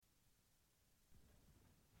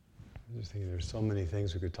I'm just thinking there's so many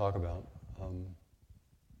things we could talk about.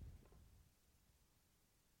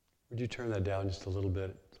 Would you turn that down just a little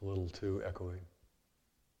bit? It's a little too echoey.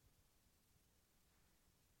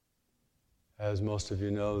 As most of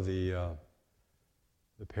you know, the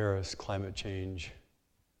Paris climate change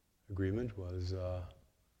agreement was, the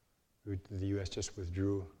U.S. just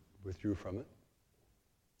withdrew from it.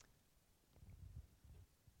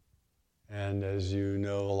 And as you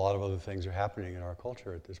know, a lot of other things are happening in our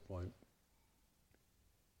culture at this point.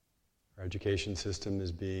 Our education system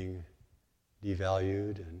is being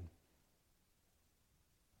devalued, and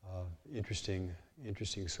interesting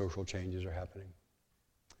social changes are happening.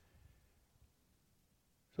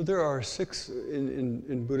 So there are six,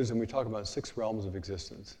 in Buddhism we talk about 6 realms of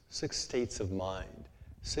existence, 6 states of mind,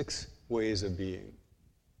 6 ways of being.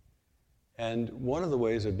 And one of the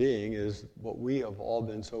ways of being is what we have all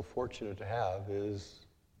been so fortunate to have is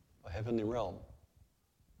a heavenly realm,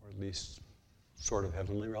 or at least sort of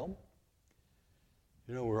heavenly realm.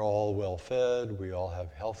 You know, we're all well fed, we all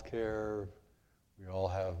have health care, we all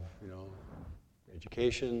have,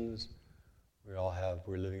 educations,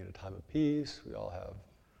 we're living in a time of peace, we all have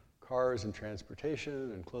cars and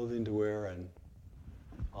transportation and clothing to wear, and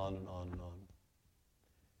on and on and on.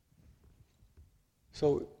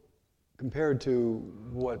 So compared to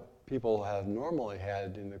what people have normally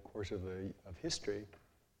had in the course of history,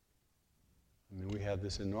 I mean, we have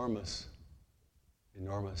this enormous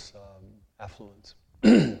affluence.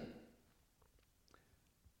 And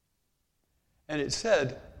it's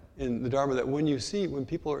said in the Dharma that when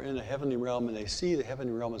people are in a heavenly realm and they see the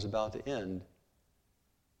heavenly realm is about to end,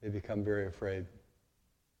 they become very afraid.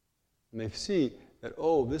 And they see that,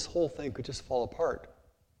 this whole thing could just fall apart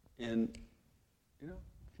in, a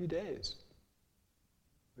few days.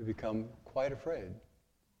 We become quite afraid.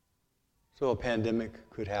 So a pandemic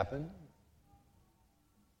could happen.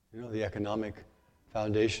 The economic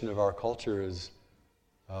foundation of our culture is,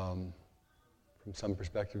 from some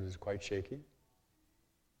perspectives, is quite shaky.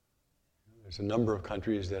 There's a number of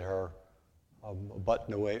countries that are a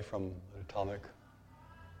button away from an atomic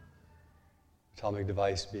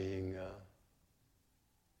device being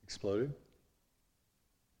exploded.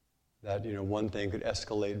 That one thing could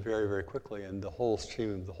escalate very, very quickly, and the whole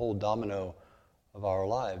stream, the whole domino of our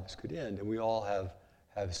lives could end. And we all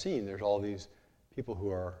have seen. There's all these people who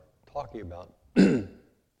are talking about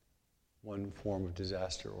one form of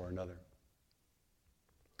disaster or another.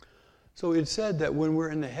 So it's said that when we're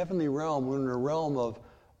in the heavenly realm, we're in a realm of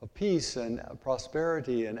peace and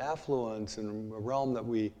prosperity and affluence, and a realm that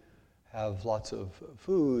we have lots of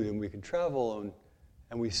food and we can travel,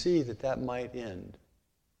 and we see that might end.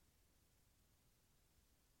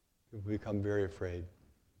 People become very afraid.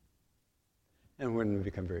 And when we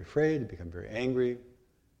become very afraid, they become very angry.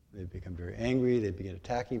 They become very angry, they begin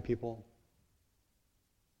attacking people.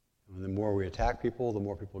 And the more we attack people, the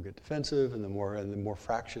more people get defensive, and the more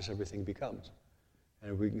fractious everything becomes.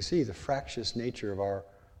 And we can see the fractious nature of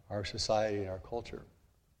our society and our culture.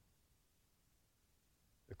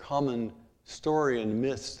 The common story and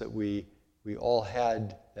myths that we all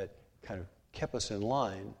had that kind of kept us in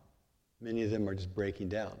line, many of them are just breaking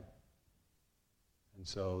down. And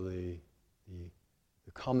so the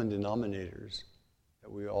common denominators that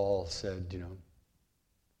we all said,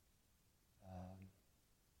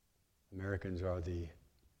 Americans are the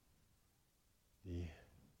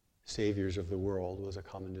saviors of the world, was a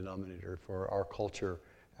common denominator for our culture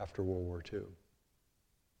after World War II.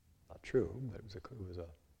 Not true, but it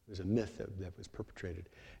was a myth that was perpetrated.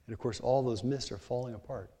 And of course, all those myths are falling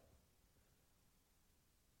apart.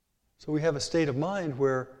 So we have a state of mind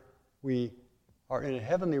where we are in a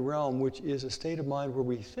heavenly realm, which is a state of mind where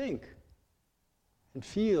we think and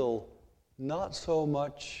feel not so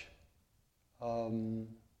much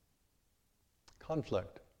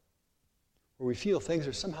conflict, where we feel things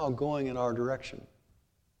are somehow going in our direction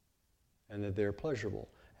and that they're pleasurable.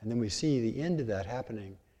 And then we see the end of that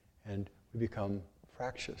happening, and we become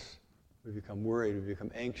fractious. We become worried, we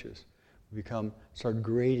become anxious. We start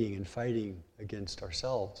grating and fighting against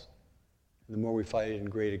ourselves. And the more we fight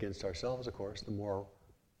and grate against ourselves, of course, the more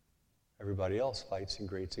everybody else fights and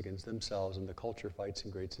grates against themselves, and the culture fights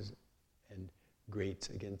and grates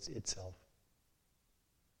against itself.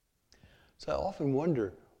 So I often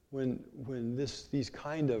wonder, when these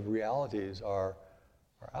kind of realities are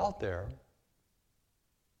out there,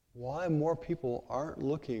 why more people aren't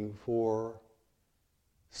looking for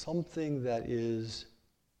something that is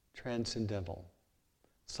transcendental,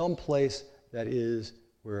 some place that is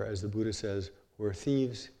where, as the Buddha says, where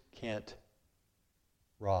thieves can't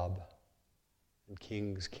rob and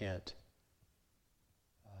kings can't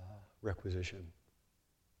requisition.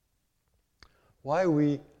 Why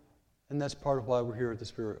we, and that's part of why we're here at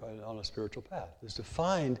the on a spiritual path, is to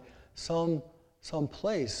find some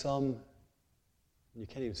place, you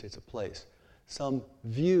can't even say it's a place, some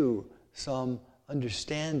view, some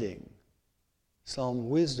understanding, some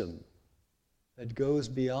wisdom that goes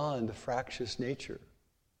beyond the fractious nature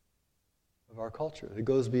of our culture, that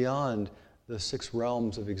goes beyond the 6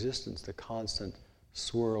 realms of existence, the constant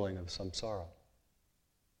swirling of samsara.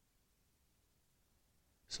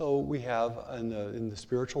 So we have, in the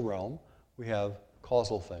spiritual realm, we have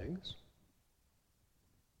causal things.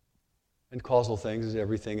 And causal things is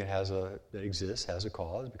everything that exists has a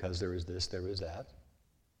cause, because there is this, there is that.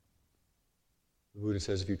 The Buddha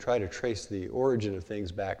says if you try to trace the origin of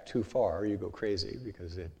things back too far, you go crazy,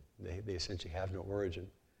 because they essentially have no origin.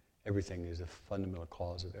 Everything is a fundamental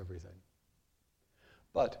cause of everything.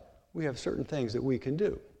 But we have certain things that we can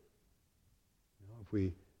do. If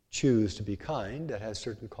we choose to be kind, that has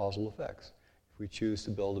certain causal effects. If we choose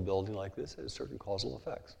to build a building like this, it has certain causal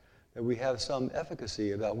effects. That we have some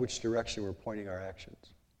efficacy about which direction we're pointing our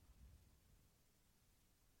actions.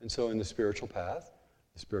 And so in the spiritual path,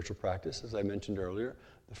 the spiritual practice, as I mentioned earlier,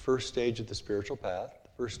 the first stage of the spiritual path,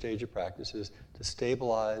 the first stage of practice is to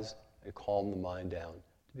stabilize and calm the mind down,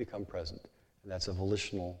 to become present. And that's a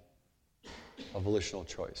volitional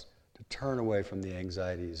choice, to turn away from the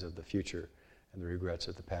anxieties of the future and the regrets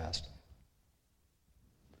of the past.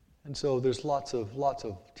 And so there's lots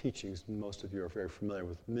of teachings, and most of you are very familiar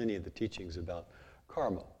with many of the teachings about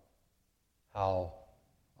karma, how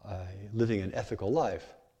living an ethical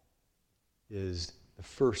life is the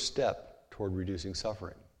first step toward reducing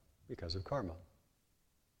suffering because of karma.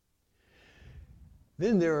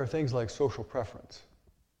 Then there are things like social preference.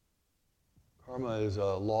 Karma is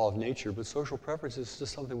a law of nature, but social preference is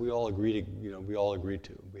just something we all agree to. We all agree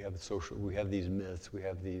to. We have these myths. We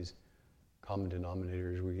have these common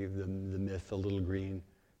denominators. We give them the myth: the little green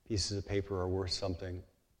pieces of paper are worth something.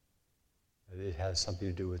 It has something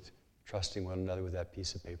to do with trusting one another with that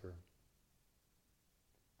piece of paper.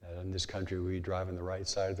 That in this country, we drive on the right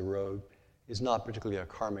side of the road is not particularly a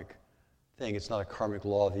karmic thing. It's not a karmic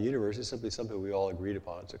law of the universe. It's simply something we all agreed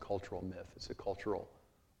upon. It's a cultural myth. It's a cultural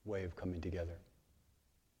way of coming together.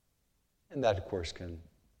 And that, of course, can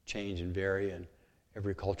change and vary, and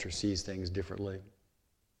every culture sees things differently.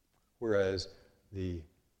 Whereas the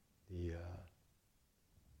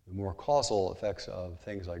more causal effects of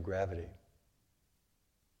things like gravity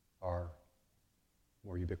are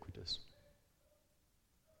more ubiquitous.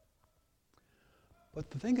 But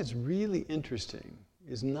the thing that's really interesting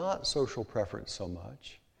is not social preference so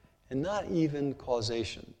much, and not even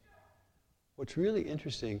causation. What's really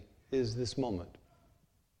interesting is this moment.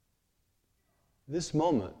 This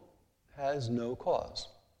moment has no cause.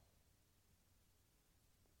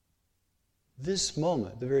 This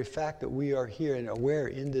moment, the very fact that we are here and aware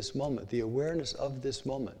in this moment, the awareness of this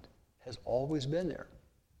moment has always been there.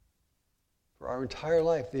 For our entire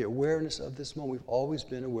life, the awareness of this moment, we've always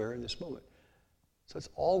been aware in this moment. So it's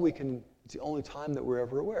the only time that we're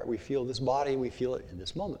ever aware. We feel this body, we feel it in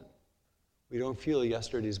this moment. We don't feel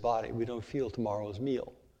yesterday's body. We don't feel tomorrow's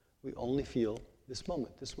meal. We only feel this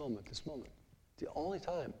moment, this moment, this moment. It's the only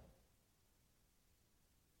time.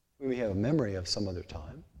 We may have a memory of some other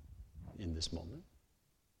time in this moment.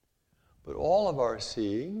 But all of our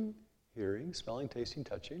seeing, hearing, smelling, tasting,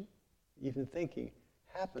 touching, even thinking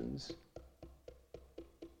happens.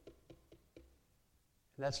 And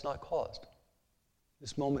that's not caused.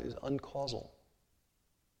 This moment is uncausal.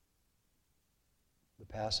 The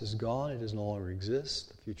past is gone, it does no longer exist.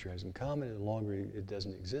 The future hasn't come, it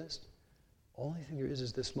doesn't exist. Only thing there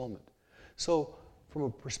is this moment. So, from a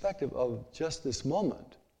perspective of just this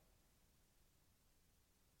moment,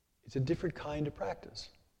 it's a different kind of practice.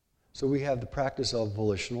 So we have the practice of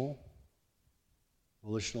volitional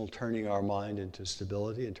turning our mind into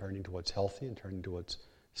stability and turning to what's healthy and turning to what's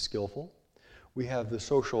skillful. We have the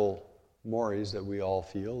social mores that we all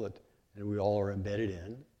feel and we all are embedded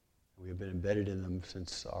in. We have been embedded in them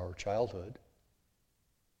since our childhood.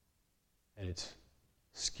 And it's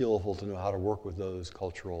skillful to know how to work with those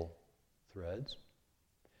cultural threads.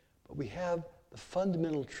 But we have the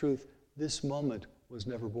fundamental truth: this moment was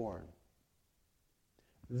never born.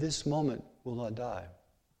 This moment will not die.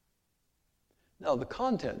 Now, the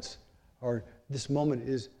contents are, this moment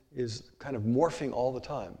is kind of morphing all the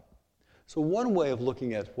time. So one way of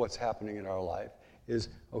looking at what's happening in our life is,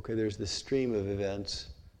 okay, there's this stream of events.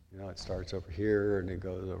 It starts over here and it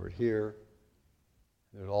goes over here.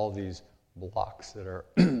 There's all these blocks that are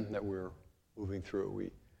that we're moving through. We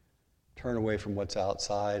turn away from what's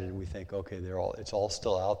outside and we think, okay, it's all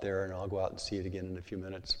still out there, and I'll go out and see it again in a few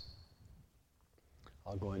minutes.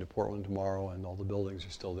 I'll go into Portland tomorrow and all the buildings are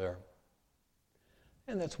still there.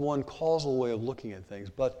 And that's one causal way of looking at things.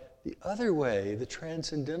 But the other way, the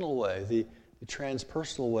transcendental way, the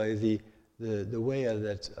transpersonal way, the way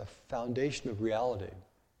that's a foundation of reality,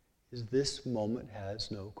 is this moment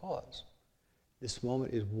has no cause. This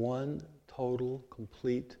moment is one total,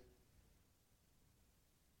 complete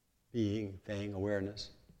being, thing,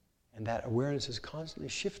 awareness. And that awareness is constantly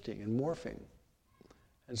shifting and morphing.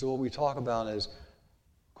 And so what we talk about as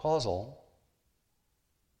causal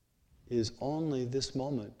is only this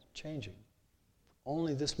moment changing.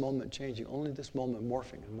 Only this moment changing. Only this moment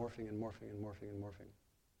morphing and morphing and morphing and morphing and morphing.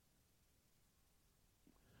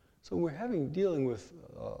 So we're dealing with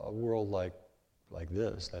a world like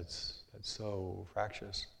this that's so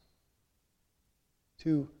fractious.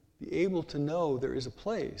 To be able to know there is a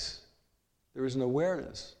place, there is an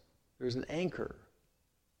awareness, there is an anchor,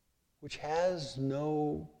 which can't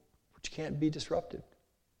be disrupted,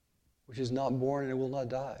 which is not born and it will not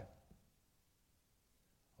die.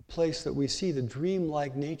 A place that we see the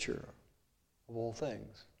dreamlike nature of all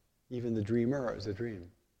things, even the dreamer is a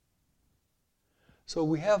dream. So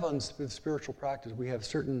we have with spiritual practice, we have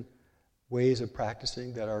certain ways of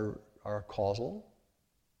practicing that are causal,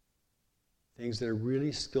 things that are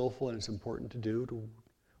really skillful and it's important to do.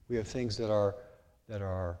 We have things that are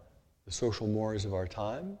the social mores of our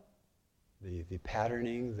time, the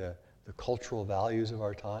patterning, the cultural values of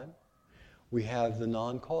our time. We have the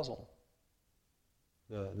non-causal,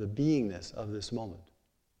 the beingness of this moment.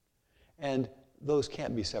 And those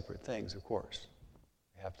can't be separate things, of course.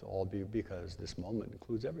 They have to all be, because this moment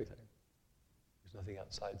includes everything. There's nothing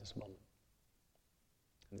outside this moment.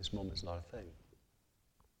 And this moment's not a thing.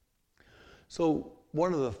 So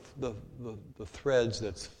one of the threads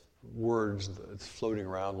that's floating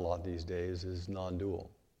around a lot these days is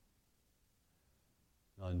non-dual.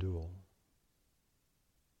 Non-dual.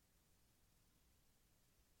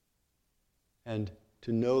 And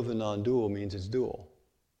to know the non-dual means it's dual.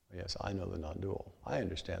 Yes, I know the non-dual. I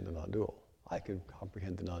understand the non-dual. I can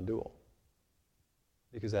comprehend the non-dual.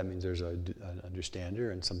 Because that means there's an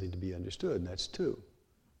understander and something to be understood, and that's two.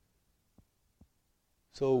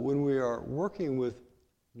 So when we are working with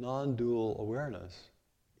non-dual awareness,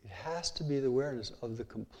 it has to be the awareness of the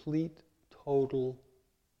complete, total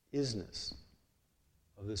isness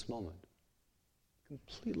of this moment.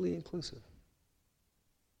 Completely inclusive.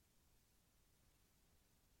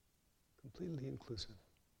 Completely inclusive.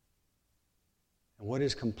 And what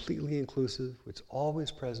is completely inclusive, which is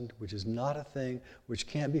always present, which is not a thing, which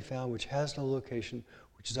can't be found, which has no location,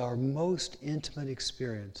 which is our most intimate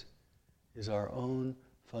experience, is our own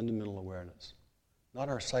fundamental awareness. Not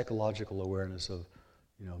our psychological awareness of,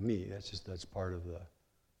 me. That's part of the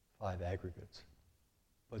 5 aggregates.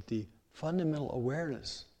 But the fundamental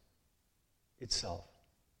awareness itself.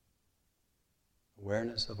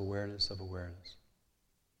 Awareness of awareness of awareness.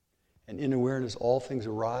 And in awareness, all things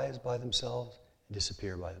arise by themselves and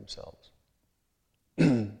disappear by themselves.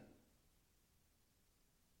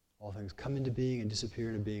 All things come into being and disappear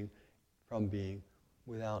into being, from being,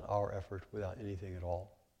 without our effort, without anything at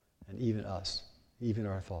all. And even us, even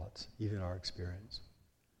our thoughts, even our experience.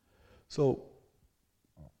 So,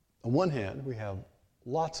 on one hand, we have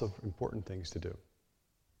lots of important things to do.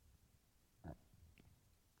 On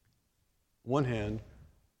one hand,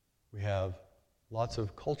 we have lots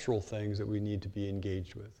of cultural things that we need to be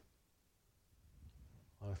engaged with.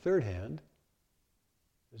 On the third hand,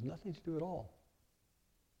 there's nothing to do at all,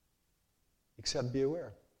 except be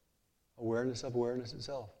aware. Awareness of awareness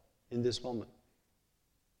itself, in this moment.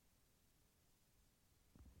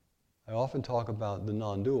 I often talk about the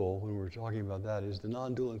non-dual, when we're talking about that, is the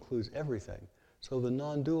non-dual includes everything. So the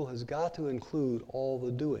non-dual has got to include all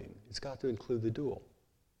the doing. It's got to include the dual.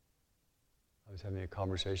 I was having a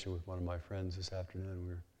conversation with one of my friends this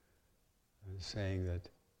afternoon. I was saying that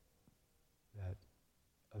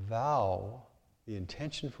a vow, the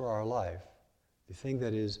intention for our life, the thing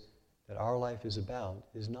that our life is about,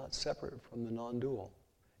 is not separate from the non-dual,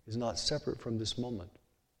 is not separate from this moment.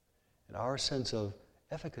 And our sense of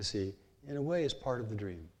efficacy, in a way, is part of the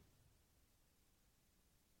dream.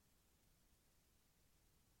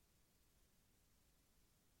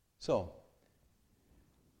 So,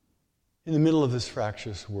 in the middle of this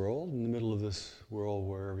fractious world, in the middle of this world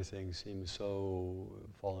where everything seems so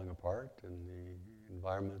falling apart, and the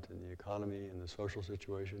environment and the economy and the social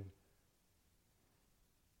situation,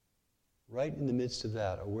 right in the midst of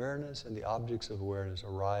that, awareness and the objects of awareness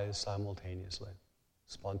arise simultaneously,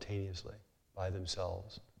 spontaneously, by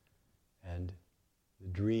themselves. And the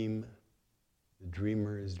dreamer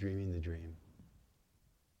is dreaming the dream.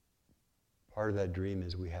 Part of that dream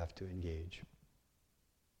is we have to engage.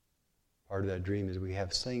 part of that dream is we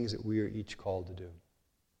have things that we are each called to do.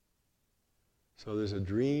 So there's a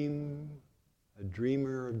dream, a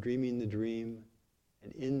dreamer of dreaming the dream,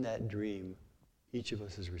 and in that dream, each of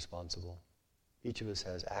us is responsible. Each of us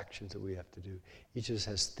has actions that we have to do. Each of us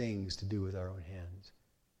has things to do with our own hands.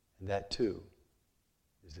 And that too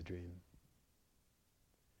is the dream.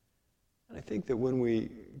 And I think that when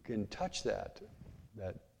we can touch that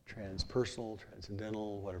transpersonal,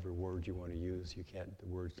 transcendental, whatever word you want to use, you can't, the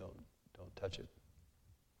words don't touch it.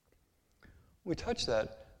 When we touch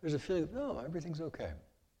that, there's a feeling of, no, everything's okay.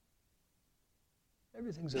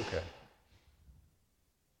 Everything's okay.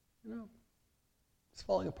 You know, it's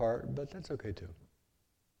falling apart, but that's okay too.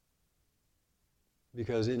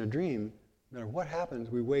 Because in a dream, no matter what happens,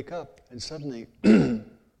 we wake up and suddenly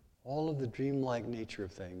all of the dreamlike nature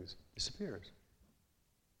of things disappears.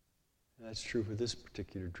 And that's true for this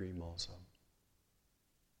particular dream also.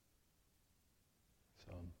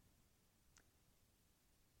 So,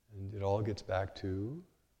 and it all gets back to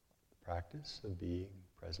the practice of being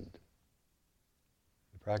present.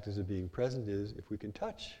 The practice of being present is if we can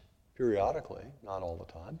touch periodically, not all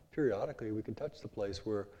the time, periodically we can touch the place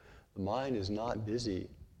where the mind is not busy.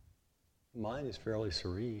 The mind is fairly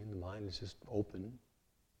serene. The mind is just open.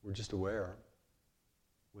 We're just aware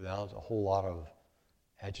without a whole lot of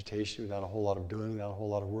agitation, without a whole lot of doing, without a whole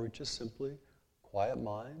lot of work, just simply quiet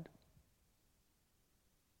mind,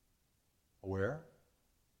 aware,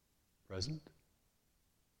 present.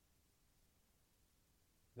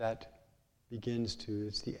 That begins to,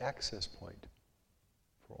 it's the access point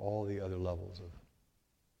for all the other levels of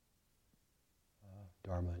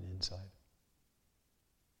Dharma and insight.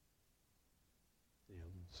 You know,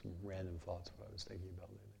 some random thoughts of what I was thinking about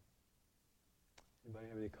lately. Anybody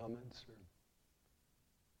have any comments or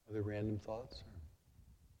other random thoughts or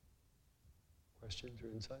questions or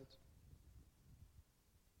insights?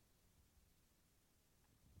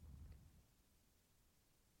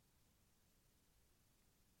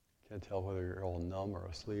 Can't tell whether you're all numb or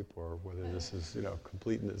asleep or whether this is,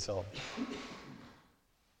 complete in itself.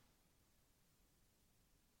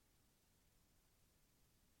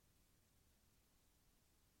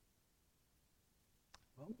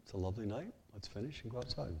 Well, it's a lovely night. Let's finish and go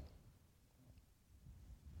outside.